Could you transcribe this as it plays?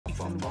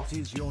What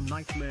is your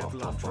nightmare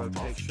blunt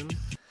rotation?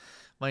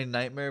 My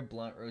nightmare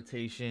blunt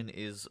rotation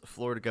is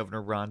Florida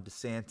Governor Ron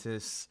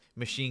DeSantis,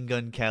 Machine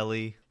Gun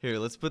Kelly. Here,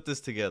 let's put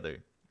this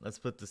together. Let's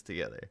put this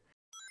together.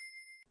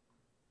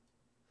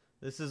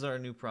 This is our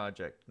new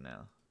project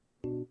now.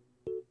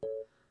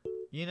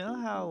 You know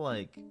how,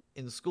 like,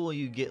 in school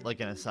you get,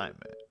 like, an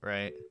assignment,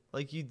 right?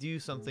 Like, you do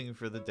something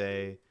for the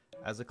day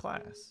as a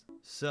class.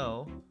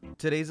 So,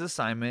 today's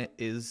assignment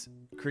is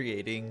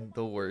creating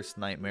the worst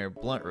nightmare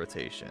blunt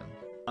rotation.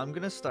 I'm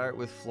gonna start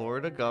with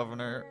Florida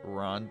Governor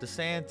Ron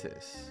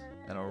DeSantis,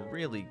 and a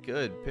really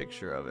good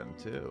picture of him,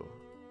 too.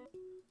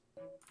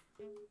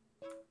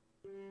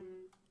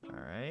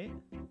 Alright.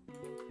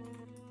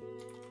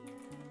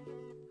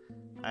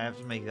 I have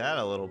to make that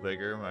a little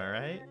bigger, am I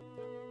right?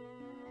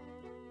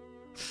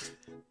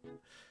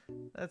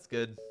 That's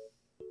good.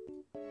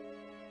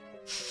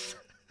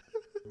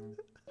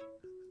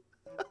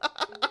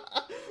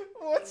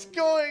 What's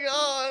going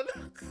on?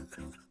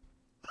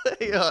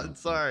 Hang on,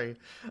 sorry.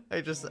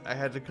 I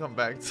had to come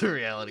back to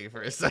reality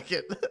for a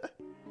second.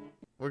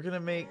 We're gonna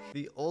make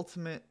the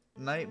ultimate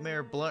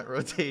nightmare blunt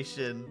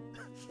rotation.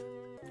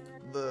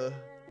 And then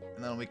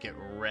I'll make it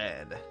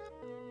red.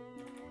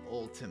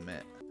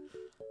 Ultimate.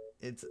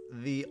 It's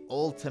the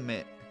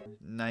ultimate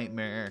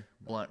nightmare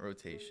blunt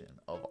rotation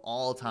of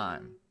all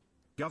time.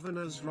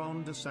 Governors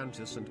Ron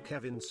DeSantis and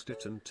Kevin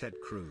Stitt and Ted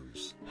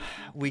Cruz.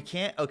 We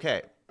can't,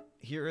 okay,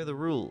 here are the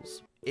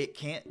rules. It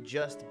can't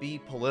just be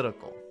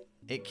political.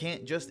 It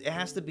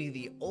has to be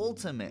the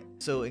ultimate.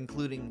 So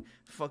including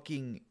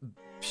fucking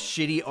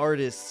shitty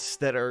artists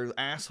that are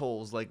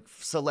assholes, like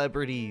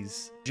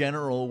celebrities,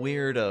 general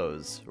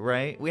weirdos,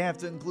 right? We have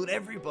to include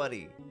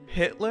everybody.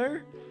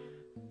 Hitler?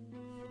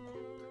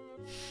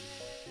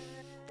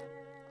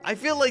 I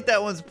feel like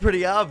that one's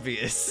pretty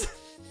obvious.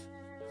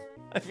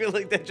 I feel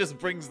like that just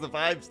brings the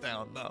vibes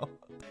down, though.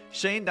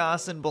 Shane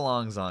Dawson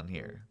belongs on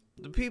here.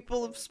 The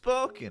people have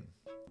spoken.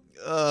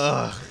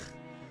 Ugh.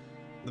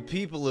 The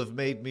people have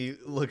made me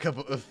look up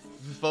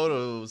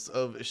photos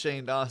of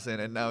Shane Dawson,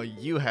 and now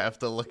you have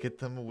to look at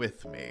them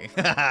with me.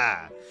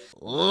 I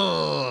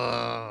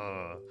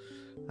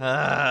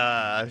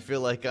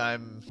feel like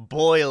I'm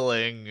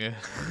boiling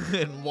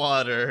in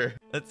water.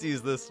 Let's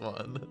use this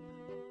one.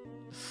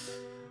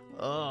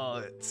 Oh,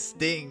 it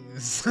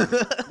stings.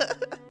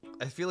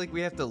 I feel like we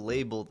have to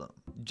label them.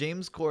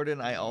 James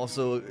Corden,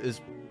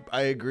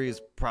 I agree,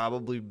 is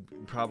probably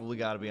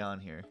got to be on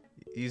here.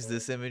 Use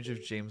this image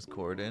of James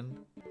Corden.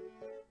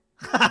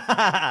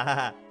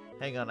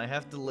 Hang on, I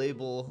have to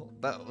label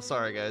that.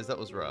 Sorry guys, that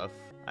was rough.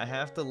 I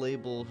have to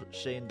label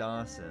Shane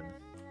Dawson.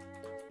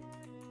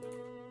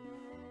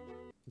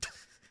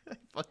 I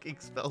fucking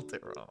spelled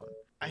it wrong.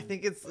 I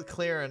think it's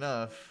clear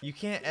enough. You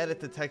can't edit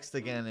the text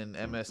again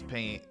in MS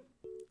Paint.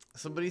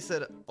 Somebody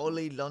said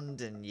Ollie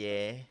London,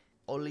 yeah.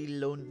 Ollie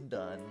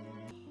London.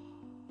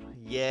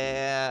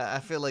 Yeah, I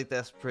feel like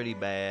that's pretty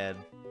bad.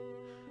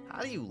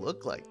 How do you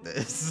look like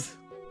this?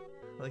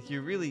 Like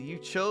you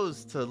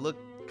chose to look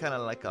kind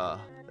of like a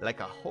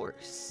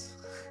horse.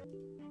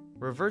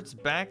 Reverts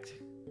back.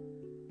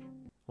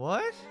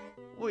 What?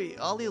 Wait,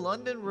 Ollie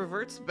London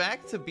reverts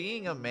back to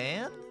being a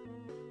man?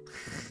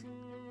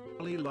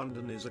 Ollie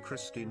London is a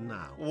Christian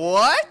now.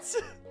 What?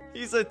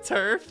 He's a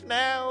TERF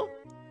now?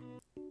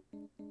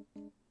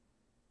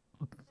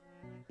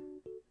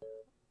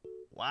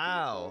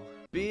 Wow.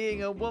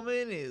 Being a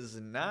woman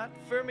is not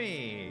for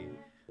me.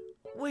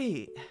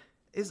 Wait,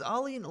 is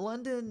Ollie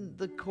London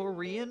the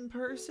Korean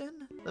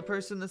person? The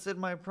person that said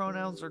my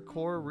pronouns are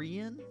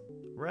Korean?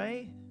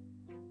 Right?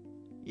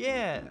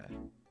 Yeah.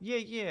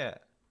 Yeah.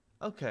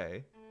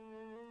 Okay.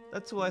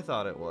 That's who I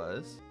thought it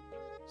was.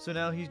 So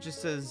now he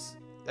just says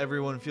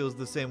everyone feels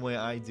the same way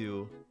I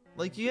do.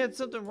 Like you had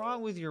something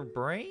wrong with your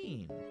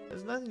brain. It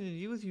has nothing to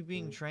do with you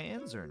being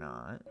trans or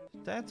not.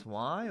 That's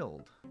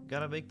wild.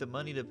 Gotta make the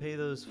money to pay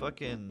those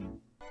fucking...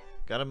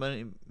 Gotta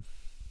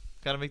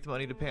make the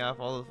money to pay off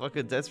all the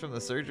fucking debts from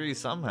the surgery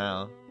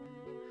somehow.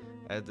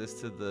 Add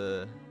this to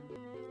the...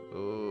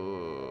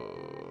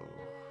 Ooh.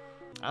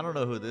 I don't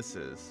know who this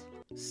is.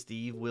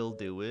 Steve will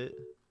do it.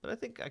 But I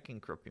think I can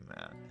crop him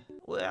out.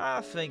 Well,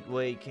 I think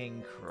we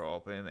can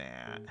crop him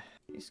out.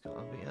 He's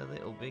gotta be a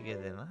little bigger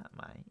than that,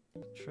 mate.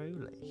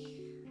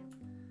 Truly.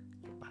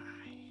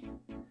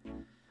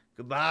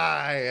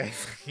 Goodbye.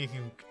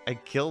 I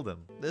killed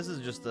him. This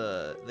is just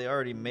they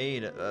already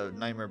made a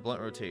Nightmare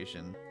Blunt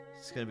rotation.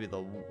 It's gonna be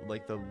the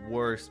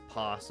worst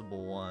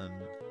possible one.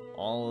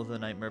 All of the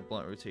Nightmare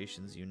Blunt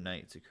rotations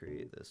unite to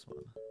create this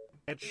one.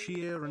 Ed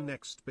Sheeran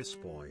next, Bis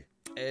Boy.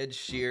 Ed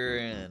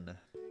Sheeran.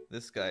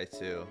 This guy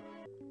too.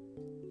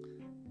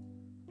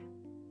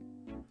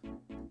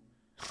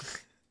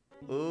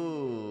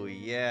 Ooh,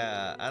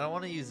 yeah. I don't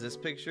want to use this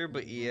picture,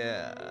 but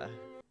yeah.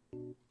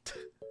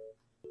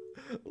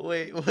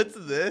 Wait, what's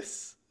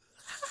this?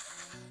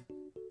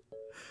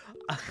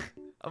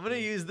 I'm gonna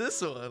use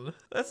this one.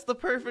 That's the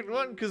perfect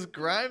one, because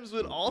Grimes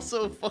would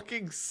also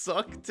fucking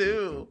suck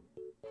too.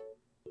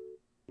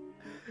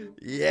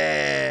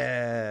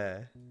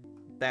 Yeah.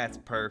 That's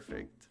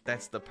perfect.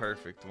 That's the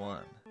perfect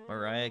one.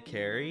 Mariah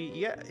Carey?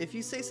 Yeah, if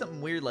you say something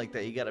weird like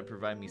that, you gotta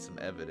provide me some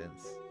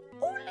evidence.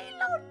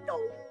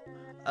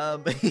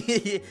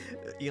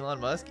 Elon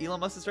Musk? Elon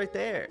Musk is right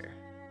there.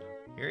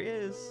 Here he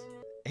is.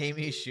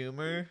 Amy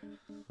Schumer?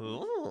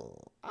 Ooh,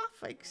 I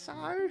think so.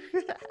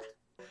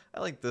 I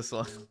like this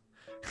one.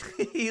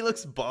 He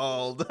looks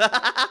bald.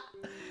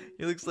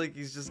 He looks like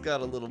he's just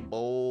got a little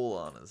bowl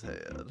on his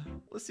head.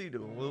 What's he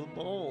doing with a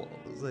bowl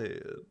on his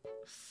head?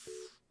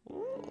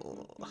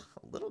 Ooh, a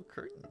little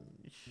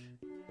cringe.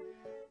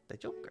 The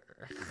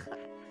Joker.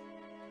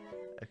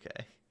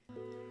 Okay.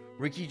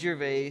 Ricky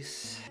Gervais.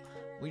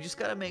 We just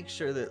gotta make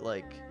sure that,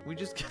 like,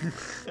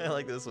 I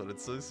like this one,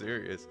 it's so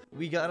serious.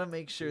 We gotta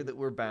make sure that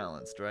we're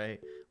balanced,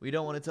 right? We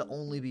don't want it to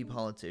only be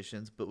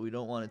politicians, but we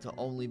don't want it to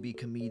only be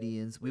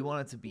comedians. We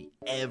want it to be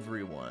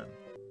everyone.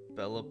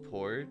 Bella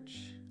Porch?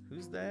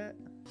 Who's that?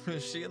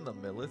 Is she in the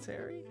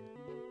military?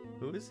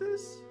 Who is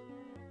this?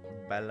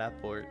 Bella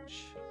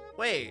Porch.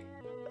 Wait,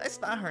 that's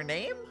not her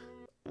name?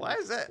 Why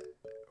is that?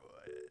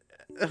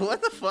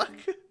 What the fuck?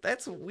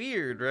 That's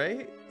weird,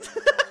 right?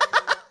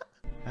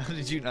 How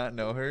did you not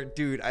know her?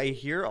 Dude, I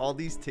hear all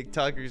these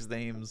TikTokers'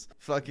 names.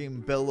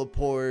 Fucking Bella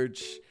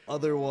Porch,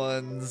 other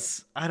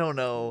ones. I don't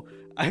know.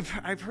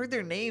 I've heard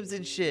their names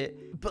and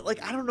shit, but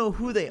like I don't know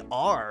who they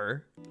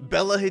are.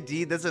 Bella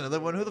Hadid, that's another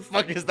one. Who the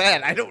fuck is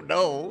that? I don't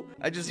know.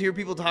 I just hear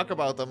people talk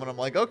about them and I'm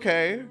like,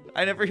 okay.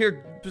 I never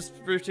hear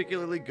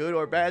particularly good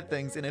or bad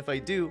things, and if I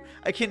do,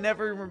 I can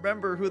never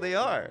remember who they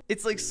are.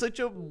 It's like such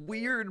a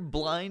weird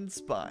blind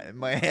spot in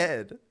my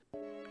head.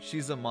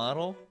 She's a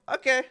model?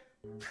 Okay.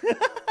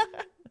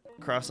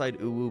 Cross-eyed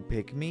uwu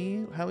pick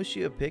me? How is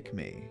she a pick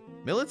me?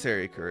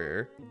 Military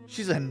career?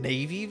 She's a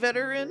Navy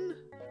veteran?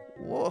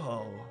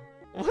 Whoa.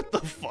 What the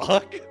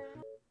fuck?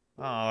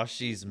 Oh,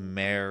 she's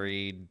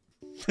married.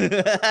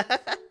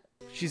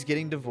 She's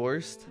getting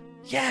divorced?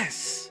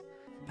 Yes!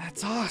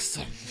 That's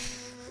awesome.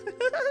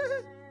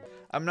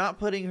 I'm not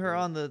putting her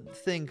on the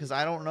thing because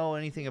I don't know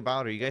anything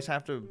about her. You guys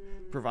have to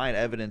provide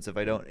evidence if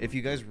I don't. If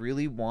you guys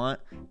really want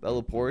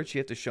Bella Porch, you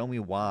have to show me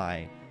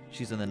why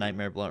she's in the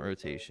Nightmare Blunt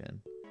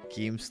rotation.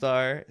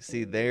 Keemstar?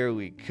 See, there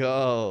we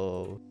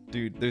go.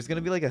 Dude, there's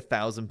gonna be like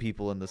 1,000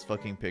 people in this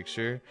fucking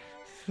picture.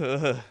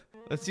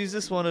 Let's use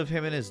this one of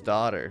him and his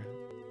daughter.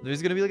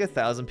 There's gonna be like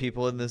 1,000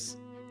 people in this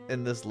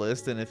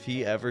list, and if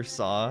he ever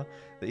saw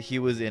that he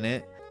was in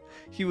it,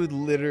 he would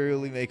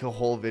literally make a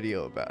whole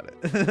video about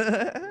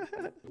it.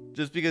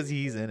 Just because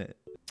he's in it.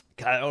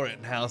 Kyle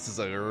Rittenhouse is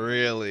a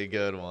really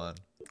good one.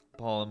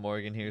 Paul and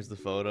Morgan, here's the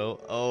photo.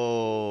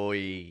 Oh,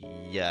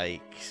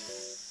 yikes.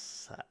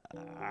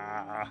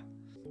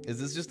 Is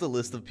this just a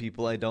list of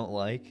people I don't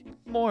like?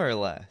 More or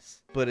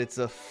less. But it's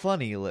a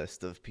funny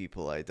list of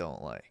people I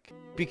don't like.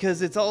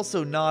 Because it's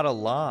also not a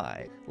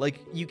lie.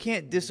 Like, you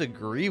can't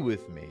disagree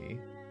with me.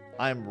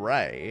 I'm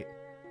right.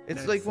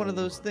 It's like one of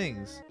those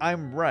things.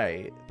 I'm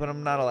right, but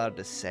I'm not allowed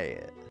to say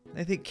it.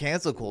 I think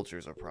cancel culture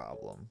is a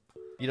problem.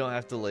 You don't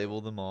have to label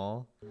them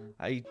all.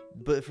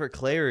 But for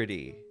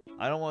clarity,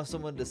 I don't want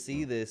someone to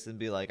see this and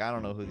be like, I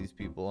don't know who these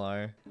people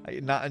are.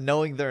 Not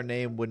knowing their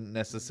name wouldn't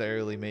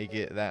necessarily make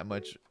it that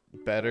much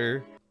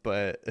better,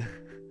 but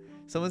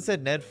someone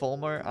said Ned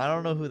Fulmer. I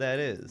don't know who that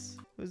is.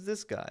 Who's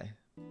this guy?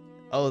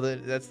 Oh,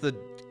 that's the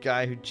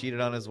guy who cheated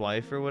on his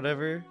wife or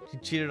whatever. He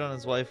cheated on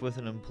his wife with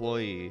an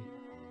employee.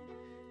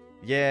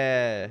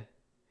 Yeah.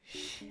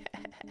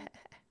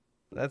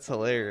 That's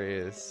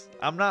hilarious.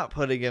 I'm not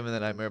putting him in the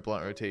Nightmare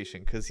Blunt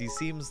rotation because he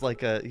seems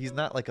like he's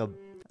not like a,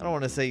 I don't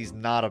want to say he's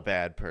not a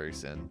bad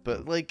person,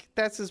 but like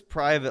that's his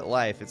private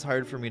life. It's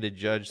hard for me to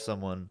judge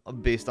someone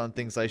based on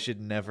things I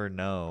should never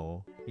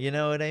know. You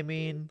know what I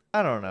mean?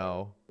 I don't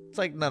know. It's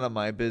like none of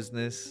my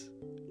business.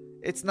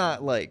 It's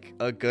not like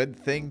a good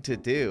thing to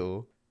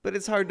do, but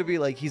it's hard to be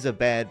like he's a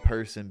bad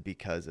person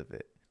because of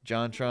it.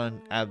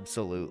 JonTron,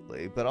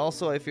 absolutely. But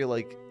also I feel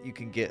like you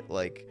can get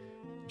like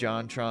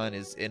JonTron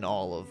is in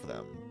all of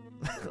them.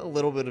 A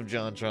little bit of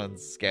JonTron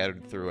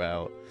scattered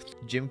throughout.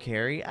 Jim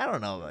Carrey? I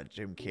don't know about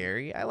Jim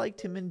Carrey. I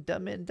liked him in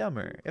Dumb and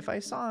Dumber. If I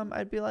saw him,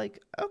 I'd be like,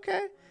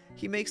 okay.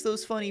 He makes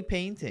those funny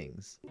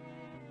paintings.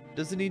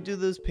 Doesn't he do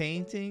those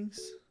paintings?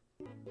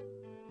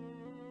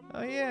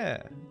 Oh,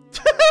 yeah.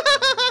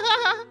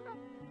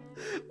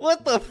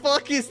 What the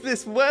fuck is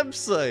this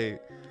website?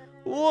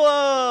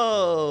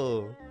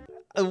 Whoa!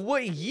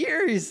 What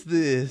year is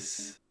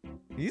this?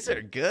 These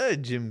are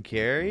good, Jim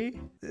Carrey.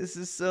 This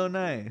is so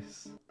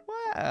nice.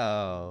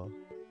 Wow.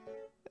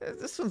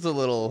 This one's a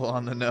little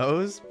on the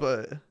nose,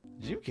 but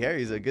Jim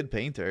Carrey's a good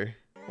painter.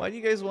 Why do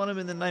you guys want him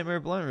in the Nightmare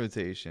Blunt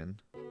rotation?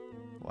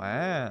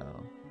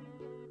 Wow.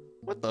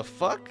 What the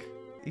fuck?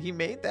 He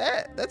made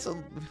that? That's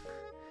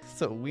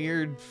a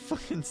weird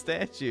fucking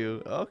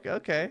statue.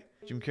 Okay.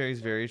 Jim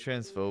Carrey's very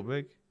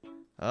transphobic.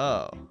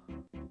 Oh.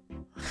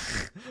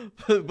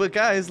 but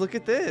guys, look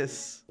at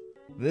this.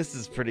 This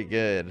is pretty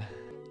good.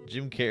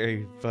 Jim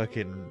Carrey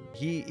fucking...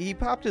 He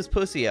popped his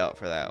pussy out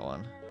for that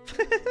one.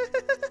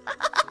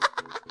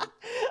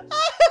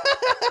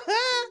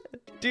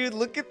 Dude,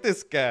 look at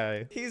this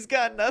guy. He's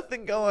got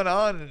nothing going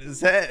on in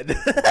his head.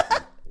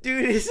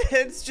 Dude, his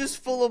head's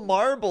just full of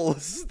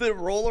marbles that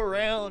roll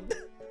around.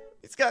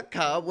 He's got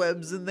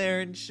cobwebs in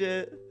there and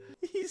shit.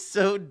 He's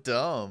so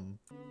dumb.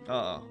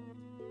 Oh.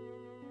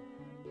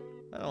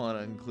 I don't want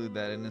to include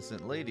that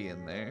innocent lady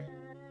in there.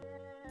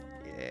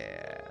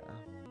 Yeah.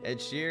 Ed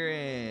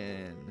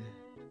Sheeran.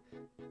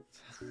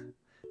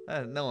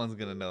 No one's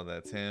gonna know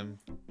that's him.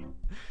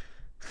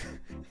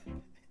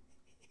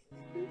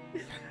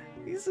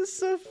 He's just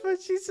so fun.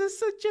 She's just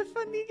such a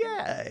funny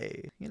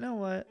guy. You know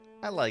what?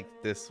 I like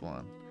this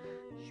one.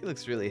 He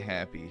looks really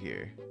happy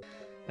here.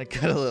 I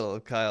cut a little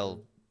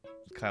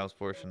Kyle's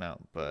portion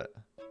out, but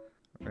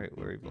right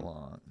where he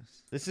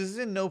belongs. This is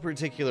in no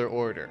particular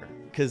order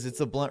because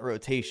it's a blunt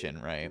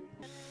rotation, right?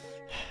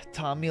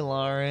 Tommy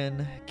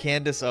Lauren,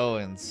 Candace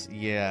Owens.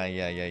 Yeah.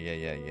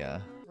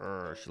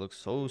 She looks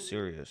so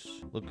serious.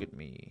 Look at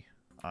me.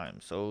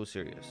 I'm so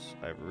serious.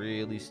 I have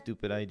really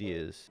stupid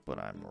ideas, but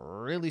I'm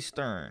really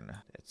stern.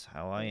 That's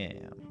how I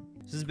am.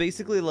 This is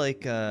basically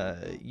like,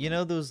 you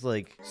know those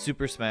like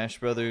Super Smash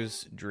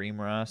Brothers dream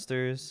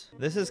rosters?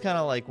 This is kind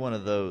of like one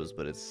of those,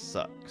 but it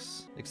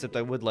sucks. Except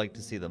I would like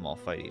to see them all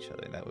fight each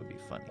other. That would be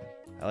funny.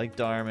 I like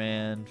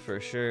Darman for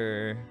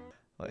sure.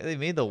 They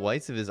made the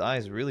whites of his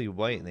eyes really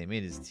white, and they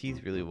made his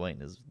teeth really white,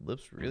 and his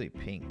lips really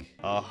pink.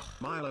 Ugh.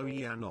 Milo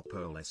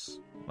Yiannopoulos.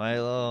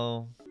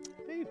 Milo.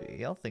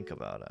 Maybe. I'll think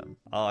about him.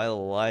 Oh, I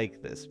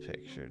like this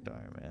picture,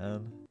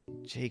 Darman.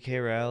 J.K.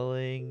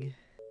 Rowling.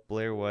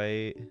 Blair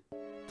White.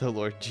 The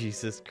Lord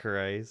Jesus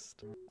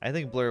Christ. I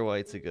think Blair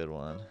White's a good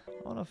one.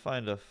 I want to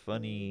find a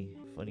funny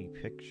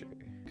picture.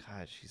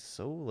 God, she's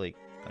so, like,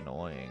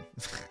 annoying.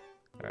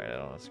 Alright, I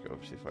don't want to scroll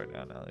up too far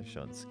down now. They're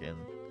showing skin.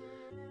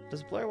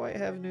 Does Blair White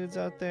have nudes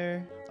out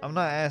there? I'm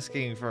not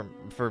asking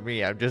for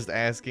me. I'm just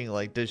asking,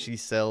 like, does she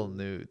sell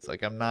nudes?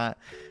 Like, I'm not...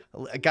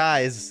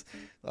 Guys,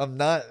 I'm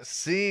not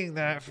seeing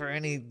that for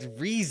any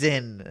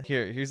reason.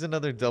 Here's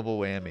another double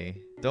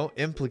whammy. Don't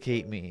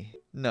implicate me.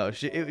 No,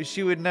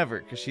 she would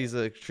never, because she's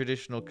a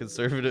traditional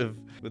conservative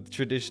with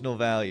traditional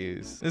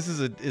values. This is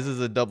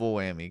a double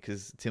whammy,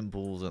 because Tim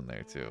Pool's in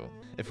there too.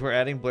 If we're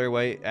adding Blair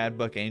White, add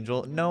Buck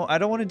Angel. No, I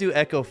don't want to do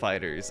Echo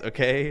Fighters,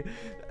 okay?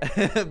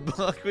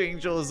 Buck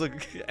Angel is an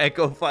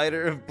Echo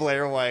Fighter of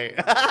Blair White.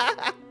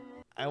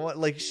 I want,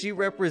 like, she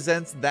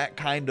represents that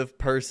kind of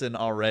person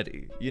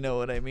already. You know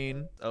what I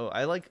mean? Oh,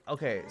 I like,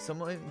 okay,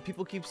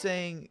 people keep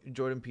saying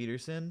Jordan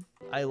Peterson.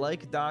 I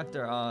like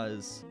Dr.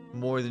 Oz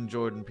more than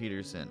Jordan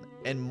Peterson.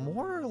 And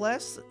more or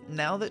less,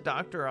 now that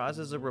Dr. Oz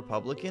is a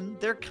Republican,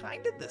 they're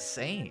kind of the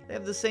same. They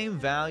have the same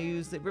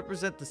values. They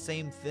represent the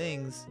same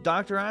things.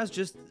 Dr. Oz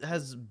just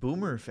has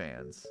boomer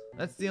fans.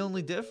 That's the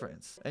only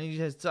difference. And he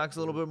just talks a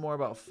little bit more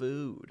about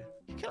food.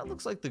 He kind of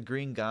looks like the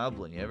Green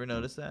Goblin. You ever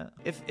notice that?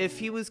 If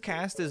he was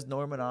cast as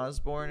Norman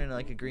Osborn in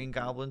like a Green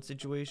Goblin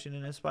situation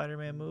in a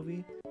Spider-Man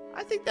movie,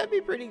 I think that'd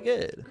be pretty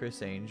good.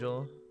 Chris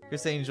Angel.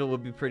 Chris Angel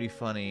would be pretty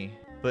funny.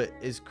 But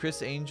is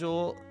Chris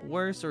Angel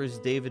worse or is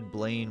David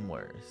Blaine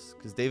worse?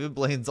 Because David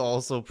Blaine's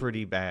also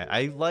pretty bad.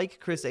 I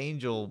like Chris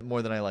Angel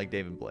more than I like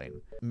David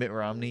Blaine. Mitt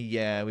Romney,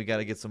 yeah, we got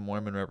to get some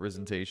Mormon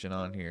representation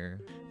on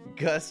here.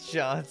 Gus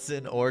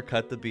Johnson or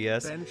Cut the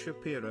BS. Ben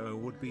Shapiro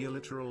would be a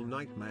literal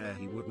nightmare.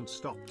 He wouldn't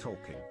stop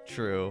talking.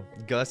 True.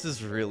 Gus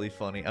is really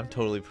funny. I'm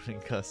totally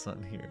putting Gus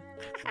on here.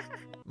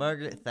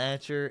 Margaret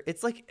Thatcher.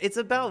 It's like, it's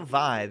about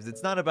vibes.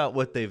 It's not about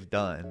what they've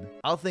done.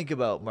 I'll think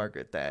about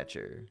Margaret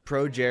Thatcher.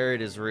 Pro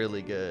Jared is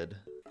really good.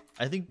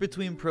 I think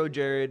between Pro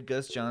Jared,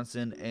 Gus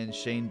Johnson, and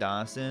Shane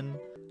Dawson,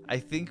 I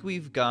think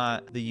we've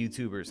got the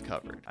YouTubers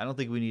covered. I don't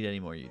think we need any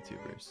more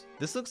YouTubers.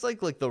 This looks like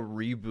the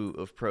reboot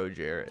of Pro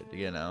Jared,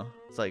 you know?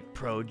 It's like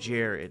Pro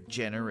Jared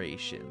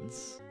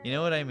Generations. You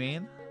know what I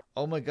mean?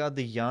 Oh my god,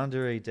 the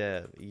Yandere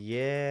Dev.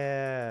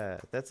 Yeah,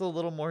 that's a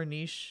little more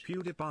niche.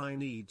 PewDiePie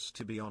needs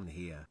to be on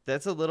here.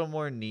 That's a little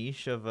more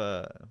niche of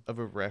a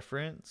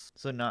reference,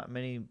 so not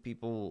many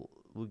people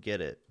will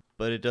get it.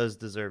 But it does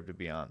deserve to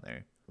be on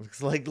there.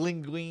 Looks like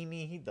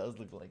Linguini. He does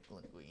look like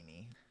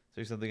Linguini. Is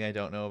there something I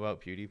don't know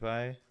about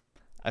PewDiePie?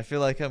 I feel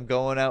like I'm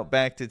going out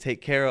back to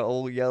take care of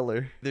old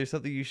Yeller. There's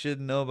something you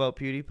shouldn't know about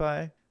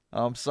PewDiePie?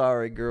 I'm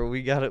sorry, girl.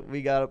 We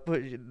gotta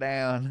push it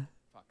down.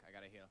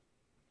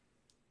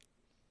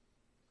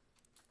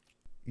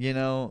 You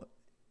know,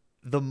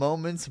 the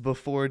moments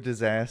before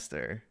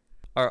disaster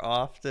are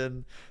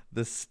often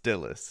the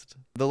stillest.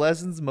 The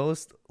lessons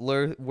most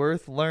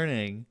worth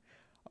learning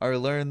are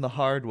learned the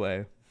hard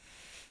way.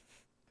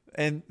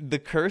 And the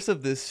curse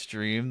of this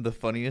stream, the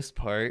funniest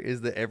part,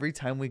 is that every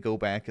time we go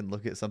back and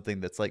look at something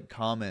that's like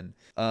common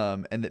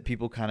and that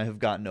people kind of have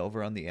gotten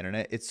over on the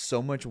internet, it's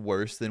so much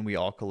worse than we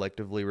all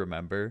collectively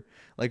remember.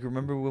 Like,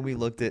 remember when we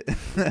looked at...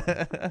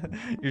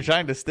 You're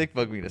trying to stick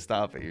bug me to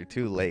stop it. You're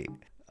too late.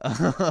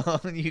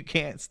 You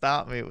can't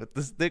stop me with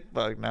the stick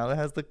bug now. That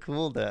has the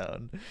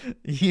cooldown.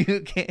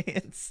 You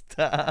can't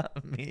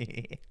stop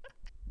me.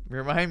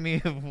 Remind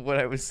me of what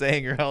I was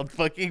saying or I'll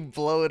fucking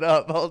blow it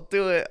up. I'll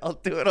do it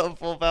on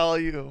full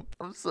volume.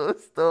 I'm so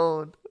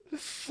stoned.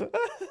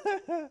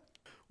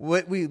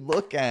 What we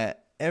look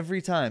at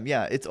every time,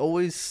 yeah, it's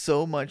always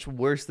so much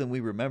worse than we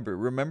remember.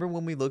 Remember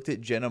when we looked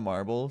at Jenna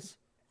Marbles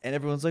And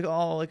everyone's like,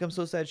 oh, like, I'm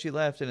so sad she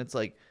left. And it's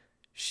like,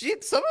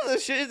 some of the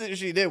shit that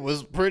she did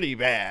was pretty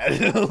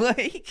bad.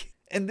 Like,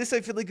 and this,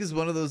 I feel like, is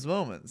one of those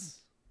moments.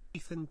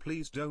 Ethan,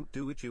 please don't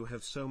do it. You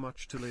have so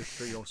much to live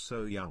for. You're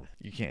so young.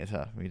 You can't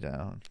talk me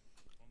down.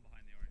 One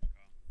behind the orange car.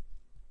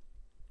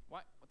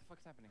 What the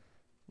fuck's happening?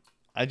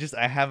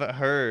 I haven't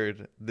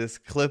heard this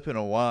clip in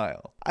a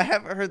while. I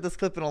haven't heard this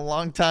clip in a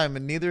long time,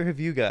 and neither have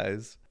you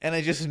guys. And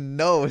I just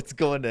know it's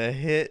going to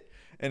hit,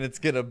 and it's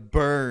going to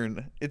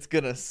burn. It's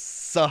going to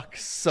suck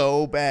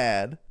so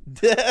bad.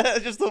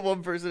 Just the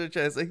one person in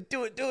chat is like,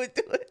 do it, do it,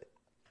 do it.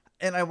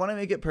 And I want to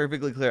make it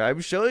perfectly clear.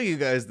 I'm showing you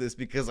guys this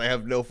because I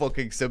have no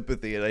fucking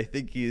sympathy, and I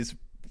think he is,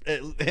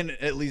 and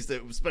at least,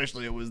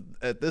 especially it was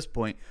at this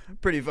point,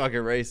 pretty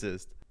fucking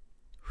racist.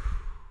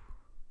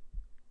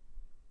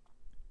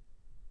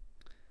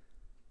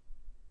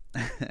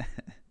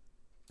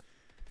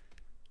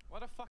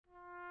 What the fuck?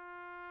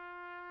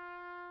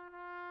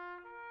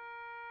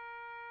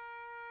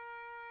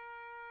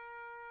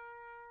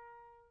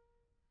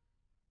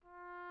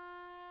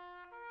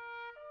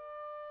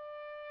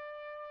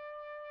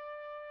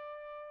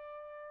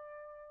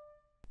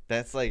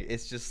 That's like,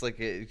 it's just like,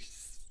 it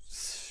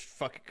just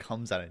fucking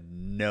comes out of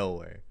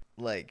nowhere.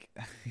 Like,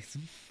 it's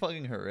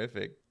fucking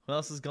horrific. What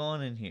else is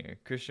going in here?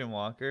 Christian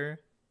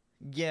Walker?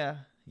 Yeah.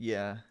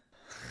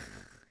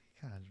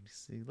 God,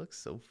 he looks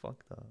so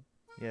fucked up.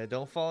 Yeah,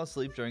 don't fall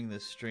asleep during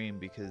this stream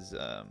because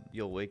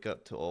you'll wake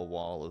up to a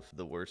wall of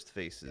the worst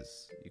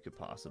faces you could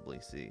possibly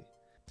see.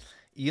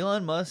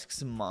 Elon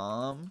Musk's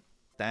mom,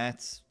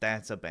 that's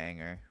a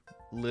banger.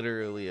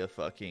 Literally a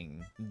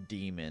fucking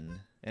demon.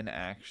 An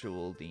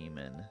actual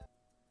demon.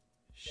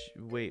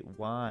 Wait,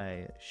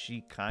 why?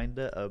 She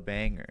kinda a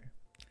banger.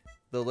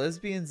 The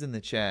lesbians in the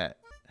chat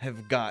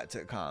have got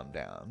to calm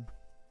down.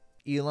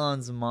 Elon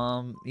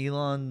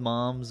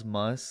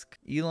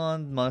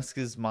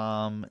Musk's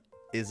mom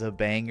is a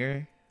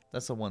banger.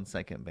 That's a 1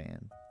 second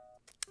ban.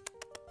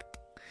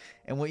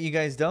 And what you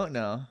guys don't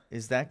know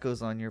is that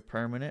goes on your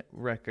permanent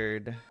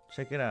record.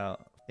 Check it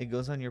out. It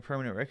goes on your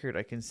permanent record.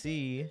 I can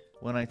see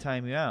when I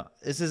time you out.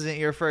 This isn't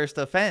your first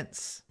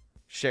offense.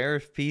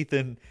 Sheriff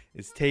Pethan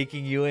is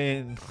taking you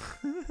in.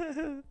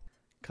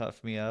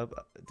 Cuff me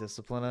up.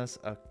 Discipline us.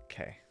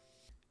 Okay.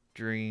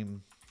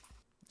 Dream.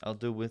 I'll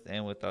do with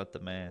and without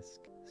the mask,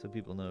 so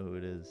people know who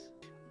it is.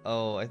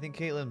 Oh, I think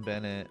Caitlyn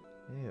Bennett.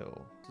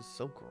 Ew, this is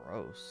so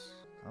gross.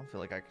 I don't feel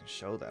like I can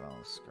show that on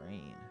the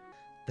screen.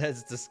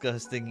 That's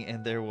disgusting,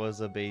 and there was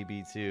a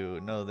baby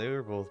too. No, they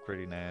were both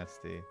pretty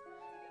nasty.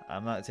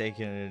 I'm not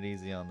taking it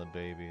easy on the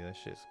baby. That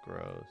shit's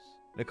gross.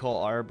 Nicole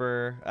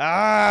Arbor.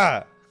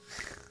 Ah!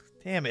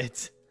 Damn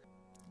it.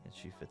 And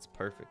she fits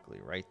perfectly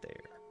right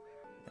there.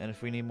 And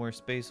if we need more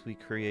space, we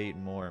create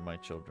more, my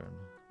children.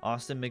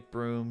 Austin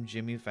McBroom,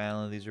 Jimmy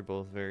Fallon, these are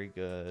both very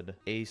good.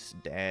 Ace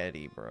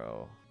Daddy,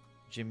 bro.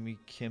 Jimmy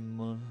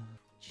Kimmel.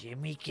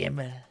 James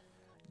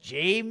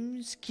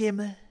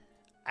Kimmel.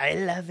 I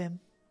love him.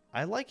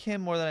 I like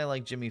him more than I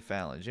like Jimmy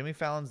Fallon. Jimmy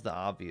Fallon's the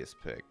obvious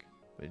pick.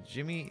 But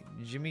Jimmy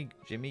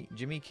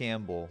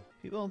Campbell.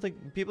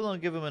 People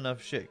don't give him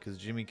enough shit because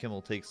Jimmy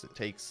Kimmel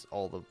takes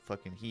all the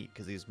fucking heat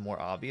because he's more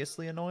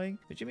obviously annoying.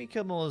 But Jimmy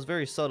Kimmel is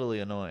very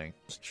subtly annoying.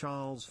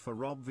 Charles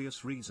for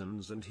obvious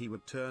reasons, and he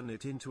would turn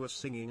it into a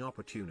singing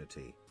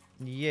opportunity.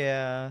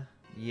 Yeah.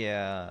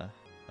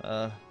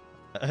 I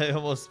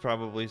almost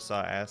probably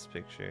saw ass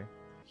picture.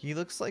 He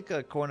looks like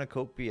a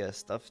cornucopia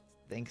stuffed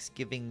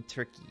Thanksgiving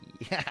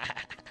turkey.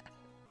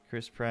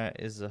 Chris Pratt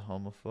is a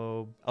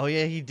homophobe. Oh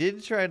yeah, he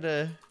did try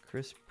to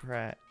Chris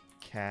Pratt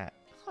cat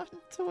on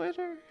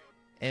Twitter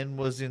and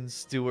was in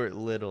Stuart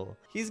Little.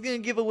 He's gonna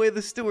give away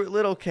the Stuart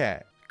Little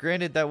cat.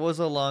 Granted, that was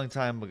a long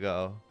time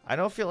ago. I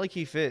don't feel like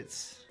he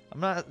fits.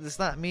 It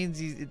doesn't mean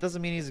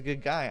he's a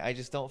good guy. I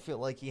just don't feel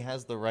like he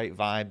has the right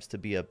vibes to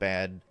be a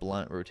bad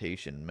blunt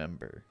rotation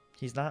member.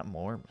 He's not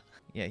Mormon.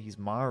 Yeah, he's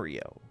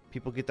Mario.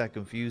 People get that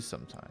confused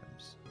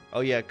sometimes. Oh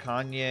yeah,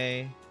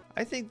 Kanye.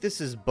 I think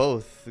this is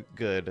both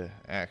good,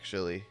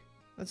 actually.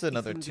 That's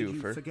another Ethan, twofer. did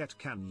you forget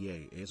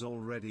Kanye is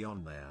already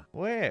on there?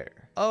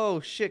 Where? Oh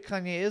shit,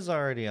 Kanye is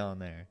already on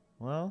there.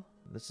 Well,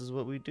 this is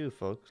what we do,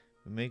 folks.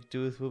 We make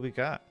do with what we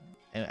got.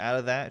 And out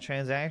of that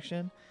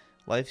transaction,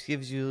 life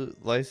gives you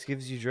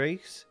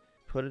Drake's.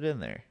 Put it in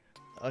there.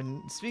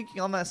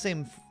 Speaking on that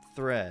same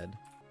thread,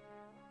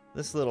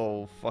 this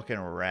little fucking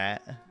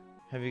rat.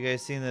 Have you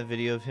guys seen the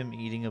video of him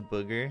eating a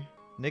booger?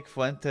 Nick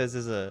Fuentes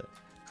is a...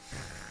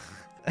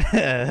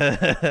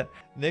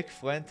 Nick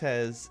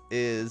Fuentes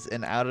is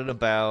an out and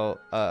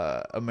about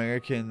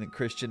American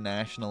Christian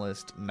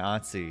nationalist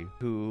Nazi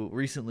who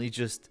recently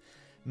just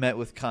met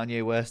with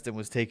Kanye West and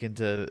was taken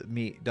to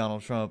meet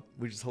Donald Trump,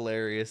 which is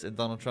hilarious. And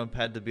Donald Trump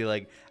had to be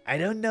like, I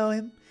don't know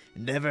him,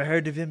 never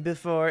heard of him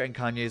before. And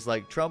Kanye's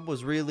like, Trump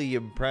was really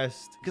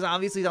impressed. Because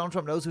obviously Donald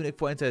Trump knows who Nick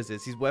Fuentes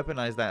is. He's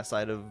weaponized that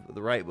side of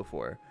the right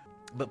before.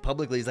 But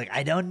publicly, he's like,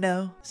 I don't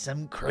know.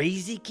 Some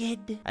crazy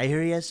kid. I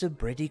hear he has some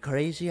pretty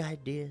crazy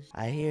ideas.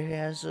 I hear he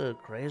has a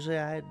crazy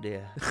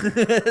idea.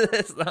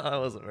 That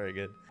wasn't very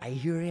good. I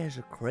hear he has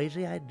a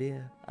crazy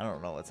idea. I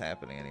don't know what's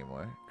happening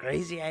anymore.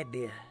 Crazy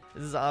idea.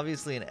 This is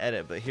obviously an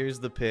edit, but here's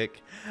the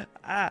pic.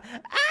 Ah!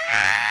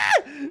 Ah!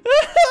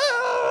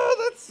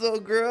 Oh, that's so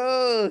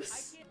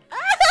gross.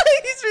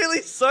 He's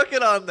really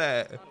sucking on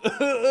that.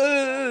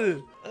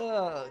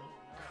 Oh,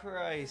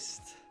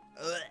 Christ.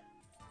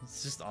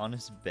 It's just on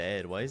his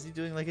bed. Why is he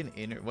doing like an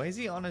inner? Why is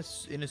he on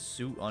in a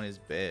suit on his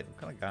bed? What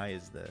kind of guy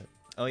is that?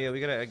 Oh yeah, we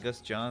got a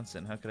Gus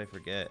Johnson. How could I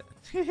forget?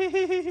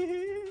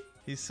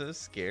 He's so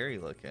scary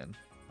looking.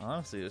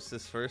 Honestly, just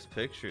this first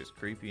picture is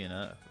creepy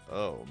enough.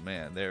 Oh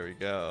man, there we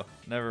go.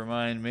 Never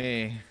mind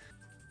me.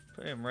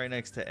 Put him right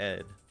next to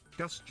Ed.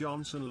 Gus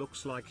Johnson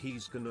looks like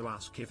he's gonna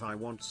ask if I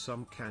want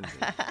some candy.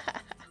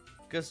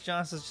 Gus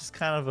Johnson's just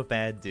kind of a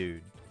bad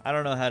dude. I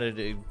don't know how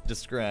to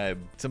describe.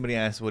 Somebody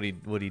asked what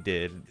he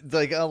did.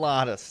 Like a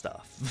lot of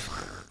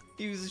stuff.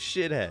 He was a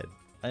shithead.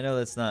 I know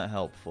that's not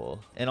helpful.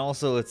 And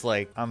also it's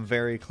like I'm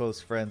very close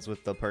friends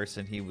with the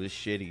person he was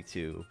shitty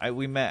to.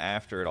 We met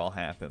after it all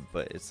happened,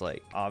 but it's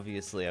like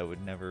obviously I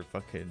would never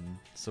fucking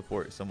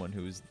support someone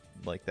who's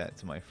like that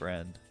to my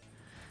friend.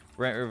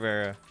 Brent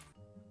Rivera.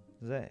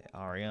 Is that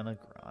Ariana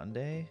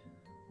Grande?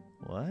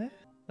 What?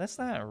 That's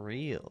not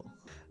real.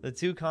 The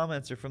two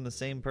comments are from the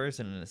same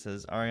person and it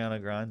says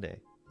Ariana Grande.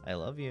 I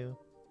love you.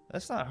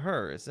 That's not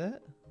her, is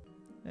it?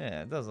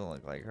 Yeah, it doesn't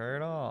look like her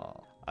at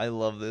all. I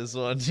love this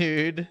one,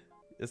 dude.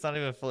 It's not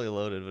even fully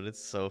loaded, but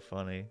it's so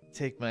funny.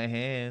 Take my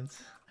hands.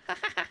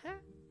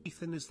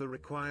 Ethan is the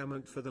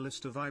requirement for the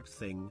list of vibe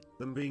thing,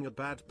 them being a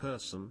bad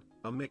person,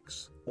 a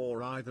mix,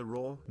 or either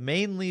or.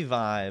 Mainly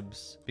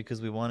vibes,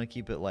 because we want to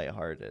keep it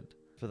lighthearted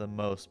for the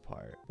most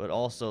part. But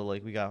also,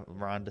 like, we got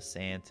Ron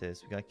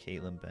DeSantis, we got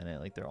Caitlyn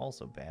Bennett. Like, they're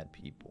also bad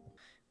people.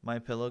 My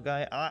Pillow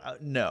guy?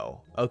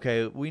 No.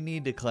 Okay, we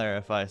need to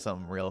clarify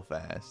something real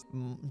fast.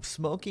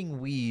 Smoking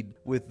weed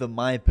with the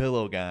My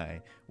Pillow guy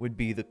would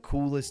be the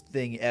coolest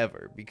thing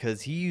ever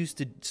because he used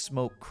to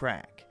smoke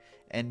crack.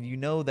 And you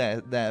know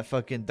that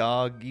fucking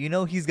dog, you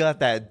know he's got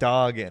that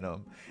dog in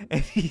him.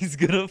 And he's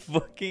gonna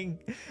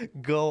fucking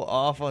go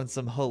off on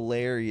some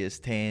hilarious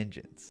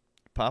tangents.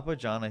 Papa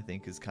John, I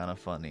think, is kind of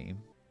funny.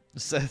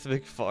 Seth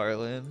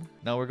MacFarlane.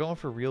 No, we're going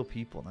for real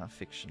people, not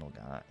fictional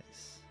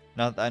guys.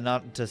 Not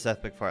to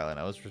Seth MacFarlane.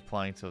 I was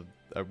replying to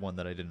one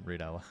that I didn't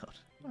read out loud.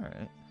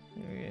 Alright,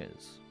 here he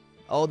is.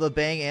 Oh, the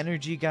Bang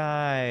Energy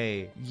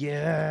guy!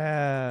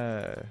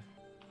 Yeah! This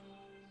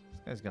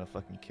guy's gonna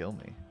fucking kill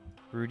me.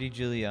 Rudy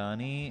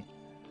Giuliani?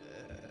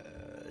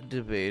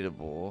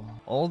 Debatable.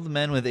 Old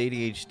men with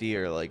ADHD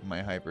are like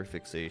my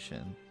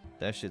hyperfixation.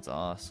 That shit's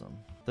awesome.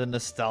 The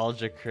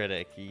Nostalgia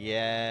Critic.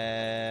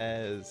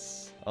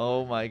 Yes!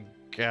 Oh my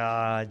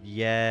god,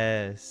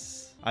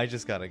 yes! I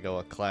just gotta go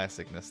a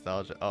classic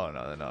nostalgia. Oh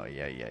no,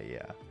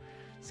 yeah.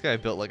 This guy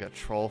built like a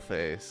troll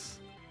face.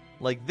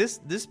 Like this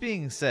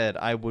being said,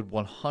 I would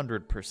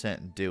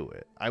 100% do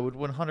it. I would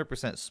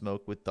 100%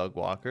 smoke with Doug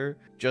Walker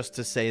just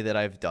to say that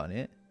I've done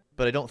it,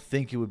 but I don't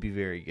think it would be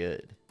very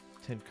good.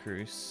 Ted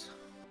Cruz,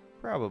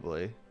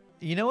 probably.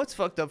 You know what's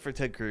fucked up for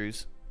Ted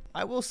Cruz?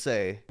 I will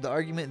say the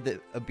argument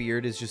that a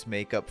beard is just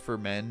makeup for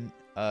men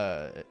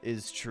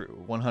is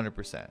true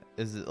 100%.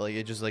 Is it like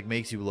it just like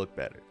makes you look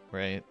better,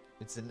 right?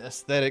 It's an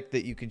aesthetic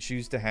that you can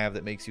choose to have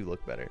that makes you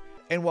look better.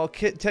 And while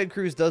Ted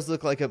Cruz does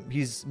look like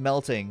he's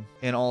melting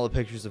in all the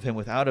pictures of him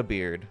without a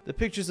beard, the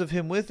pictures of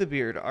him with a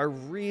beard are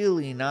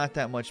really not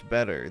that much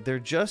better.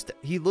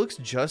 He looks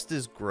just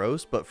as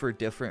gross, but for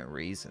different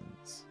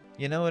reasons.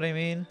 You know what I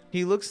mean?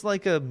 He looks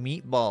like a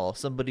meatball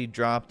somebody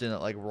dropped in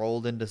it, like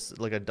rolled into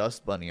like a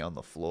dust bunny on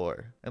the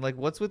floor. And like,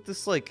 what's with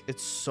this? Like,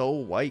 it's so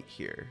white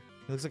here.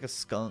 He looks like a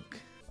skunk.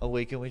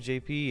 Awaken with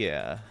JP,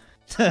 yeah.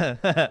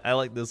 I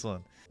like this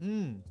one.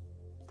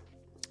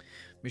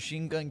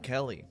 Machine Gun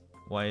Kelly.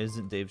 Why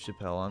isn't Dave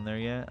Chappelle on there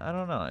yet? I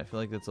don't know. I feel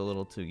like that's a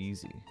little too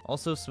easy.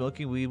 Also,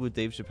 smoking weed with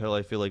Dave Chappelle,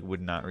 I feel like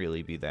would not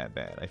really be that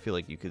bad. I feel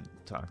like you could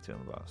talk to him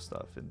about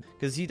stuff, and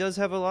because he does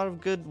have a lot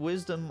of good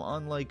wisdom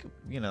on, like,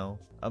 you know,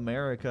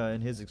 America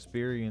and his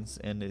experience,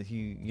 and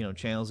he, you know,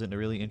 channels it in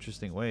really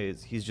interesting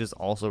ways. He's just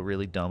also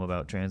really dumb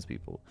about trans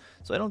people,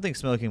 so I don't think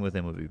smoking with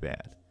him would be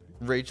bad.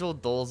 Rachel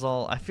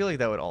Dolezal, I feel like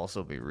that would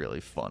also be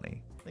really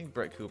funny. I think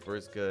Brett Cooper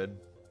is good.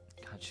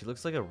 God, she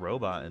looks like a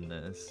robot in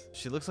this.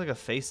 She looks like a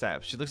face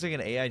app. She looks like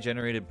an AI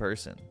generated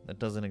person that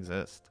doesn't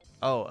exist.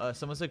 Oh,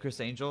 someone said Chris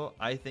Angel.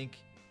 I think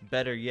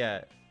better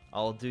yet,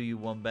 I'll do you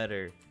one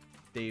better,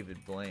 David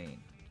Blaine.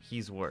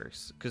 He's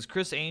worse. Because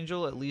Chris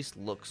Angel at least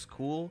looks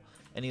cool,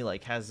 and he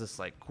like has this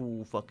like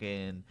cool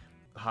fucking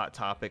Hot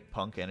Topic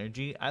punk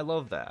energy. I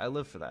love that. I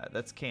live for that.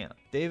 That's camp.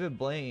 David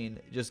Blaine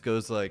just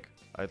goes like,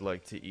 I'd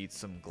like to eat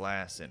some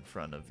glass in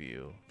front of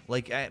you.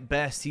 Like, at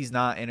best, he's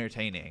not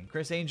entertaining.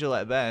 Chris Angel,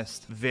 at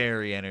best,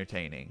 very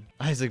entertaining.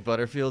 Isaac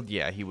Butterfield,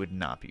 yeah, he would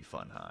not be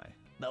fun high.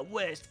 The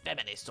worst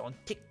feminist on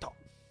TikTok.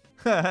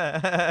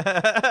 I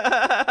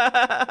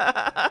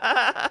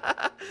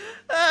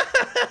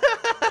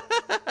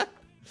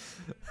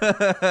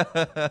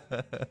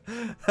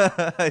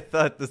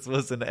thought this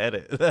was an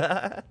edit.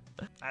 I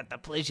had the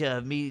pleasure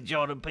of meeting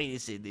Jordan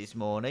Peterson this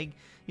morning.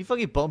 You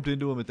fucking bumped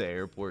into him at the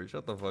airport.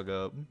 Shut the fuck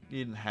up. You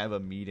didn't have a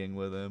meeting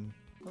with him.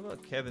 What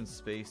about Kevin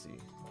Spacey?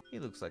 He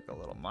looks like a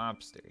little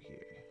mobster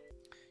here.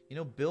 You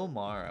know, Bill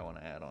Maher I want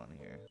to add on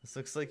here. This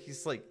looks like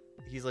he's like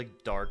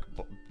dark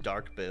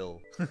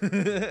Bill.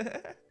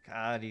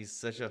 God, he's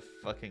such a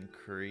fucking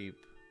creep.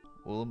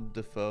 Willem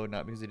Dafoe,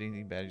 not because he did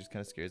anything bad, he just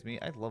kind of scares me.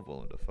 I love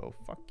Willem Dafoe.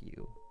 Fuck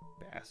you,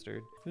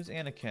 bastard. Who's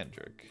Anna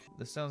Kendrick?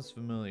 This sounds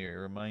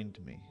familiar.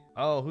 Remind me.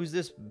 Oh, who's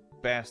this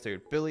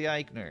bastard? Billy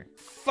Eichner.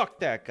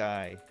 Fuck that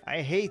guy.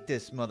 I hate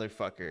this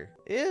motherfucker.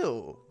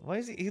 Ew. Why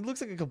is he? He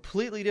looks like a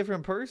completely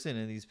different person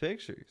in these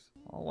pictures.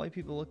 All white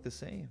people look the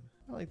same.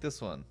 I like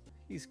this one.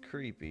 He's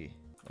creepy.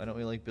 Why don't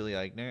we like Billy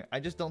Eichner? I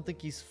just don't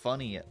think he's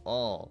funny at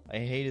all. I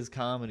hate his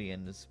comedy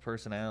and his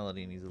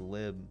personality, and he's a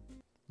lib.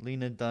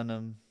 Lena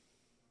Dunham.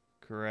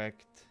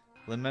 Correct.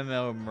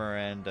 Lin-Manuel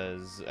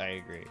Miranda's, I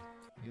agree.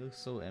 He looks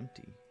so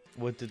empty.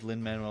 What did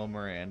Lin-Manuel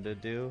Miranda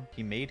do?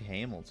 He made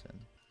Hamilton.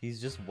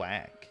 He's just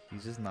whack.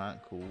 He's just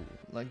not cool.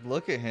 Like,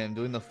 look at him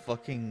doing the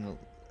fucking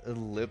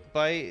lip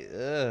bite.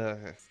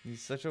 Ugh.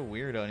 He's such a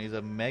weirdo, and he's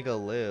a mega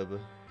lib.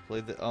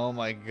 Played the, oh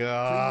my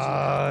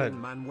god.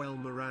 Lin-Manuel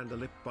Miranda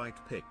lip bite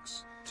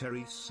pics.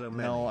 Teresa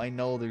Many. No, I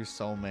know there's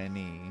so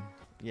many.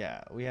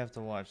 Yeah, we have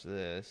to watch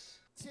this.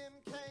 Tim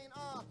Kaine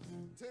up,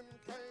 Tim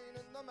Kaine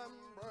in the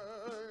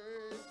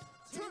membrane,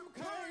 Tim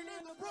Kaine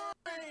in the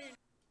brain.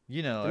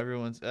 You know,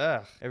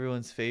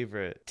 everyone's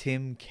favorite,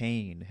 Tim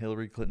Kaine,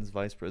 Hillary Clinton's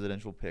vice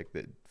presidential pick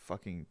that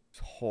fucking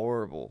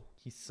horrible.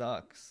 He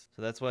sucks.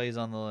 So that's why he's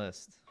on the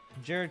list.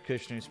 Jared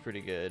Kushner's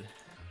pretty good.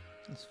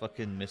 This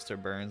fucking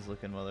Mr. Burns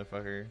looking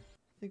motherfucker.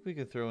 I think we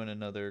could throw in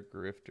another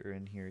grifter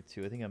in here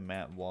too. I think a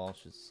Matt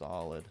Walsh is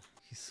solid.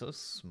 He's so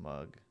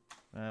smug.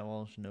 Matt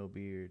Walsh, no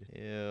beard.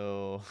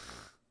 Ew.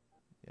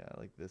 Yeah, I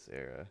like this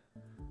era.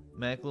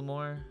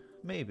 Macklemore?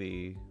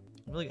 Maybe.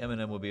 I feel like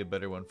Eminem would be a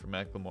better one for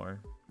Macklemore.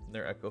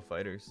 They're Echo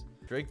Fighters.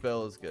 Drake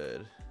Bell is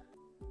good.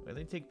 Why do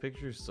they take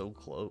pictures so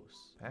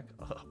close? Back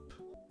up.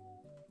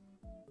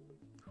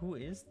 Who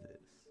is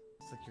this?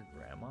 It's like your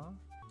grandma?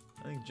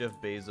 I think Jeff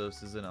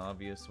Bezos is an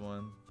obvious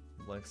one.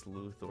 Lex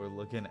Luthor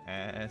looking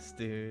ass,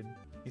 dude.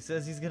 He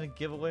says he's gonna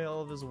give away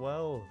all of his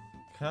wealth.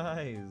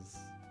 Guys,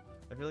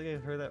 I feel like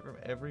I've heard that from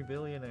every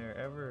billionaire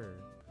ever.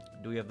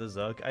 Do we have the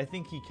Zuck? I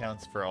think he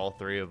counts for all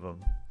three of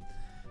them.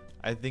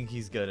 I think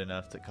he's good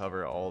enough to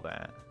cover all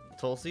that.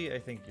 Tulsi, I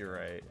think you're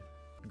right.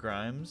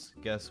 Grimes,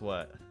 guess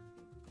what?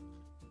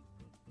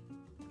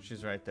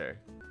 She's right there.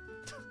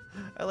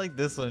 I like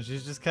this one.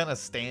 She's just kind of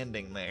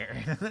standing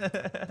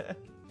there.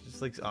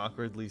 Just like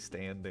awkwardly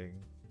standing.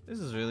 This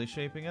is really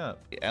shaping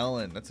up.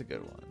 Ellen, that's a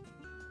good one.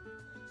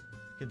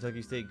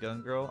 Kentucky State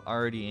Gun Girl,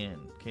 already in.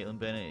 Caitlin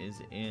Bennett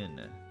is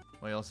in.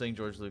 Why y'all saying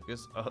George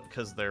Lucas? Oh,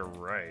 because they're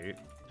right.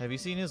 Have you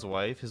seen his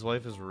wife? His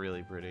wife is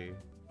really pretty.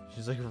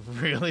 She's like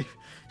really,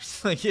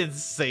 she's like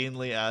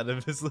insanely out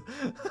of his...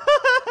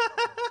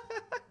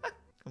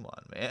 Come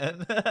on,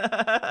 man.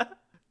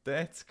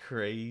 That's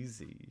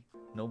crazy.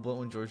 No blunt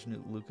with George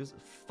Lucas?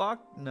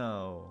 Fuck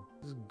no.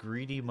 This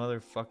greedy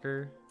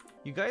motherfucker.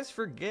 You guys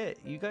forget.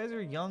 You guys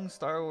are young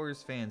Star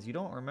Wars fans. You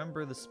don't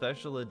remember the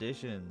special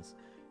editions.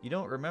 You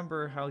don't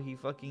remember how he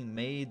fucking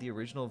made the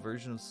original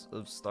version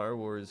of Star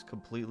Wars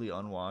completely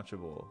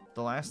unwatchable.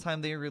 The last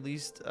time they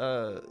released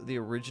the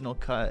original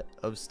cut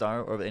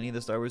of any of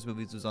the Star Wars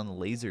movies was on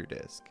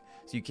Laserdisc.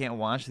 So you can't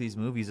watch these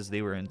movies as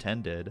they were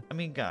intended. I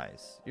mean,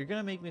 guys, you're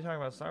gonna make me talk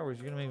about Star Wars.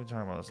 You're gonna make me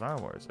talk about Star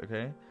Wars,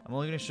 okay? I'm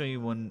only gonna show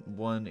you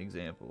one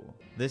example.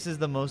 This is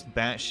the most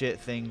batshit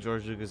thing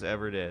George Lucas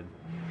ever did.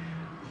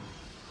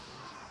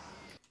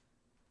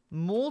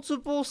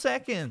 Multiple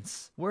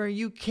seconds where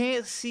you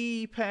can't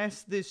see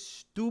past this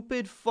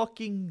stupid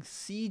fucking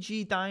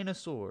CG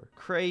dinosaur.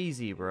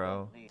 Crazy,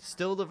 bro.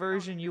 Still the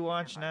version you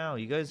watch now.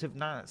 You guys have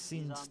not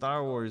seen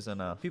Star Wars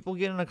enough. People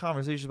get into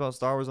conversations about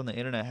Star Wars on the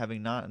internet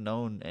having not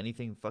known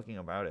anything fucking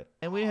about it.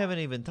 And we haven't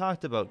even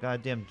talked about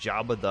goddamn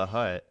Jabba the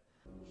Hutt.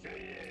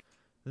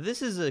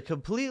 This is a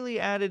completely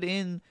added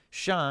in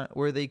shot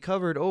where they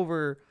covered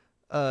over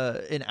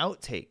an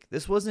outtake.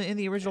 This wasn't in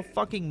the original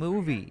fucking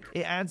movie.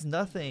 It adds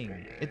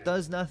nothing. It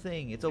does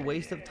nothing. It's a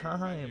waste of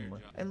time.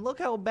 And look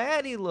how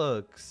bad he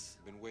looks.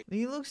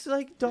 He looks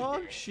like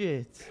dog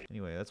shit.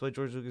 Anyway, that's why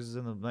George Lucas is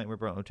in the Nightmare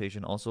Before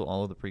Rotation. Also,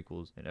 all of the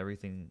prequels and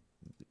everything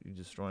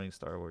destroying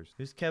Star Wars.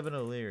 Who's Kevin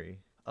O'Leary?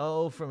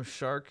 Oh, from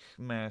Shark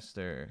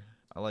Master.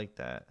 I like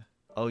that.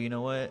 Oh, you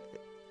know what?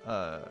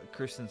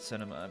 Kristen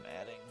Cinema I'm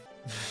adding.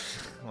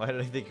 Why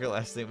did I think her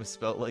last name was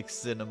spelled like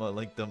cinema,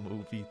 like the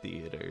movie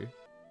theater?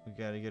 We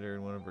gotta get her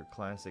in one of her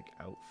classic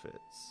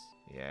outfits.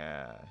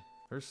 Yeah.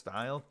 Her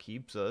style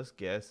keeps us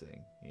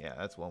guessing. Yeah,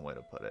 that's one way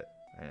to put it.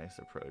 Right next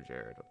to Pro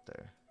Jared up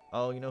there.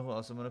 Oh, you know who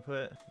else I'm gonna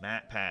put?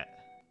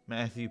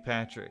 Matthew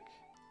Patrick.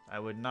 I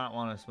would not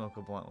want to smoke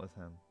a blunt with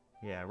him.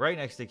 Yeah, right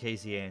next to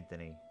Casey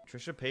Anthony.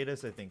 Trisha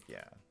Paytas, I think,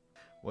 yeah.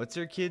 What's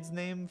her kid's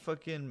name?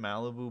 Fucking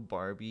Malibu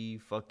Barbie,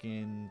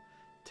 fucking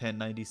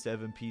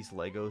 1097 piece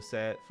Lego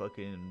set,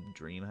 fucking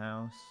dream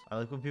house. I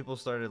like when people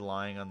started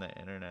lying on the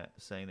internet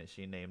saying that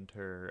she named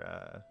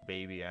her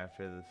baby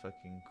after the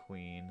fucking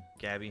queen.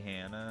 Gabby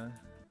Hanna.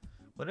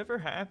 Whatever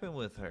happened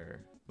with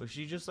her? Was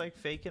she just like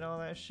faking all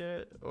that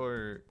shit?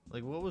 Or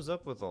like what was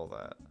up with all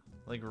that?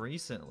 Like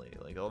recently,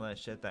 like all that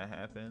shit that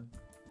happened.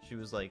 She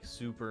was like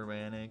super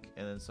manic,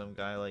 and then some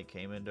guy like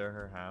came into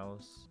her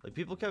house. Like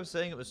people kept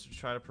saying it was to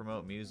try to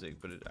promote music,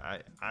 but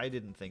I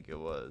didn't think it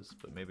was.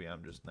 But maybe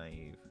I'm just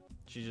naive.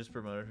 She just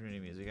promoted her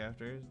new music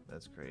after?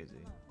 That's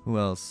crazy. Who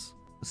else?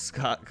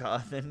 Scott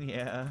Cawthon,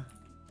 yeah.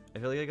 I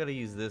feel like I gotta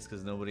use this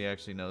because nobody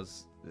actually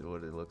knows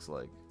what it looks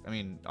like. I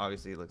mean,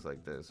 obviously it looks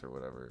like this or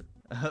whatever,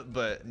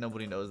 but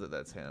nobody knows that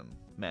that's him.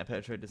 Matt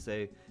Pat tried to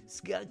say,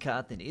 Scott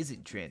Cawthon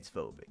isn't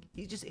transphobic.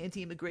 He's just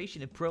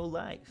anti-immigration and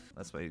pro-life.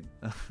 That's my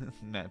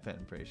Matt Pat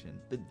impression.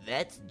 But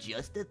that's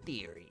just a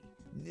theory.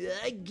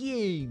 A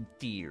game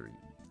theory.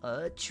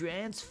 A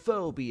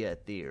transphobia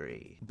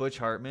theory. Butch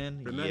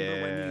Hartman?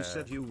 Remember when you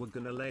said you were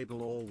gonna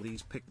label all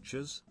these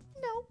pictures?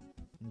 No.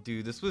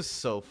 Dude, this was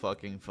so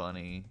fucking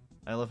funny.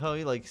 I love how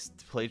he like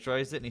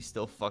plagiarized it and he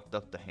still fucked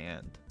up the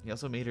hand. He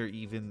also made her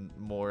even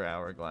more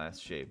hourglass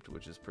shaped,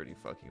 which is pretty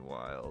fucking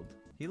wild.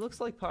 He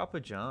looks like Papa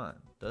John,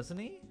 doesn't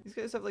he? These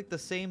guys have like the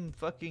same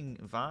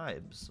fucking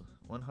vibes,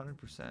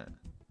 100%.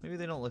 Maybe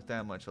they don't look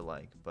that much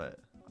alike, but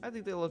I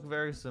think they look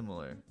very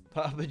similar.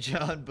 Papa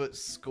John, but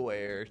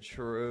square,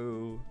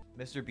 true.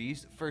 Mr.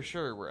 Beast, for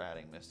sure we're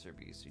adding Mr.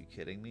 Beast. Are you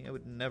kidding me? I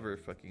would never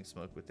fucking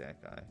smoke with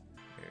that guy.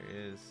 Here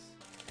he is.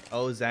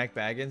 Oh, Zach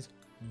Baggins,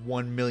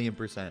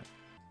 1,000,000%.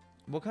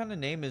 What kind of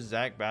name is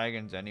Zach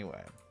Baggins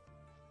anyway?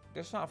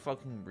 That's not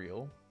fucking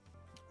real.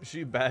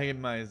 She bagging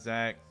my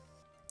Zach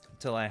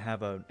till I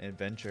have an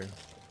adventure.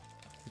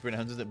 He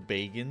pronounces it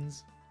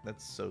Bagans?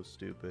 That's so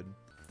stupid.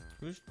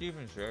 Who's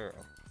Steven Sheriff?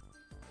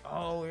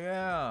 Oh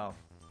yeah.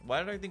 Why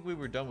did I think we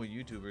were done with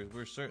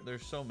YouTubers?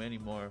 There's so many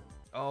more.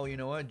 Oh, you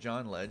know what?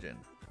 John Legend.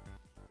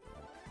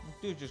 This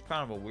dude's just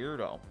kind of a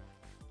weirdo.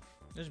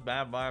 Just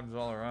bad vibes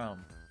all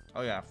around.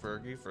 Oh yeah,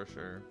 Fergie for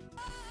sure.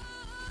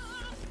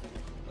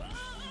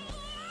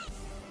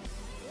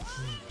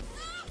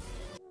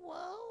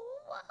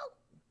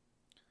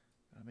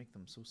 Gotta make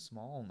them so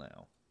small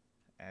now.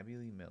 Abby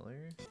Lee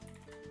Miller?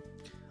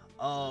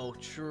 Oh,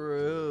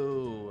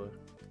 true.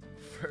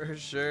 For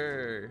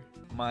sure.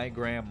 My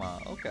grandma.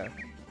 Okay.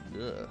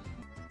 Ugh.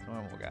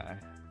 Normal guy.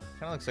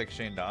 Kind of looks like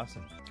Shane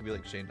Dawson. Could be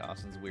like Shane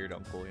Dawson's weird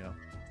uncle, you know?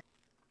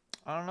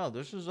 I don't know.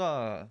 This is,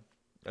 I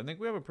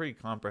think we have a pretty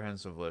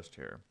comprehensive list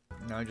here.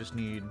 Now I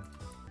need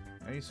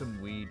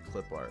some weed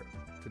clip art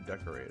to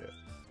decorate it.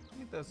 I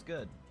think that's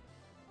good.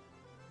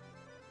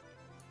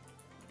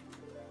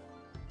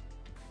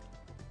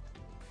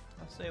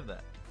 I'll save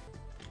that.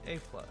 A+.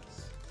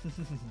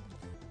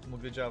 Well,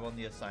 good job on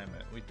the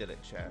assignment. We did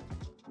it, chat.